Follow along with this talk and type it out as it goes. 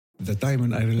The time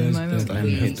when I realized that I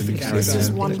have to leave. This is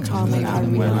one time when I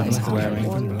realized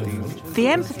The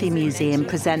Empathy Museum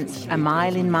presents A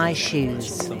Mile in My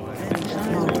Shoes.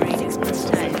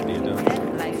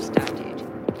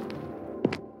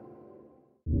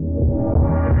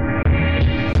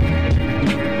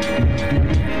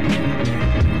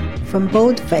 From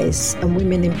Boldface and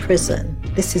Women in Prison,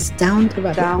 this is Down the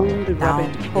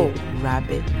Rabbit Hole.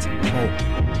 Rabbit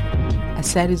Hole. A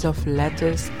series of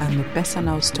letters and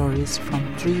personal stories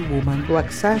from three women who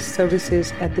access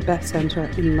services at the Beth Centre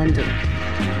in London.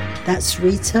 That's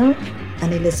Rita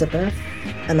and Elizabeth,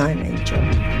 and I'm Angel.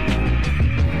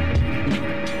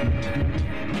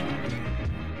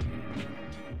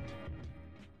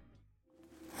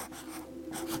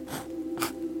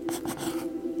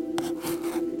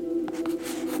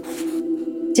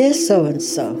 Dear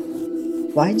so-and-so,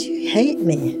 why do you hate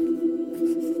me?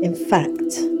 In fact,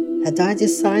 had I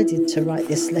decided to write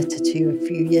this letter to you a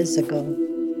few years ago,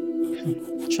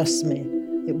 trust me,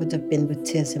 it would have been with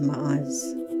tears in my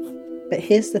eyes. But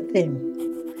here's the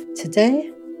thing.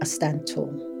 Today, I stand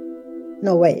tall.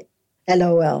 No, wait.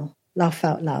 LOL. Laugh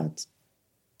out loud.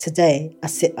 Today, I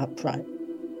sit upright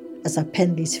as I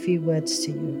pen these few words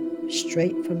to you,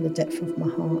 straight from the depth of my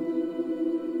heart.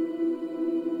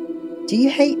 Do you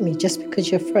hate me just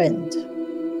because your friend,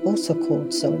 also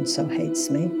called so-and-so, hates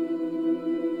me?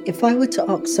 If I were to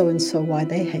ask so-and-so why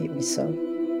they hate me so,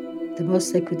 the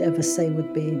most they could ever say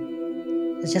would be,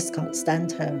 I just can't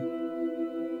stand her.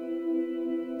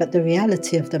 But the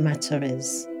reality of the matter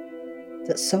is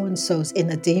that so-and-so's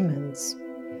inner demons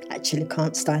actually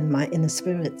can't stand my inner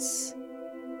spirits.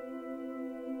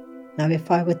 Now,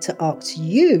 if I were to ask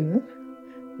you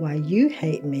why you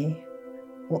hate me,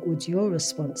 what would your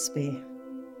response be?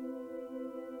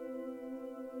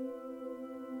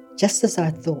 Just as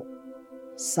I thought,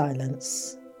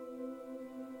 silence.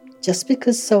 Just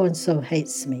because so-and-so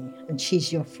hates me and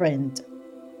she's your friend,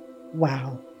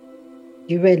 wow,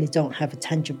 you really don't have a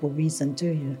tangible reason, do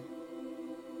you?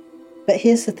 But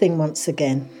here's the thing once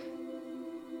again.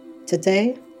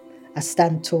 Today, I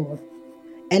stand tall.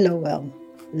 LOL,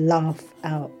 laugh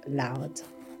out loud.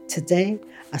 Today,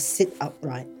 I sit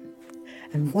upright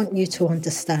and want you to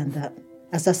understand that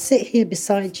as I sit here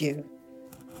beside you,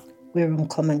 we're on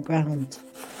common ground.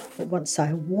 But once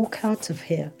I walk out of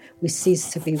here, we cease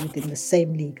to be within the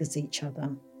same league as each other.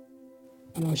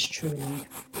 Yours truly,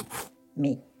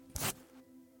 me.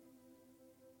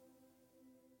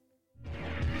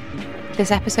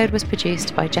 This episode was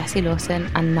produced by Jessie Lawson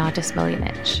and Nada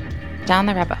Smoljanic. Down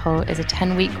the Rabbit Hole is a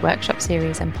 10-week workshop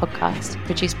series and podcast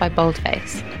produced by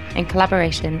Boldface in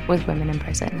collaboration with Women in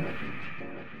Prison.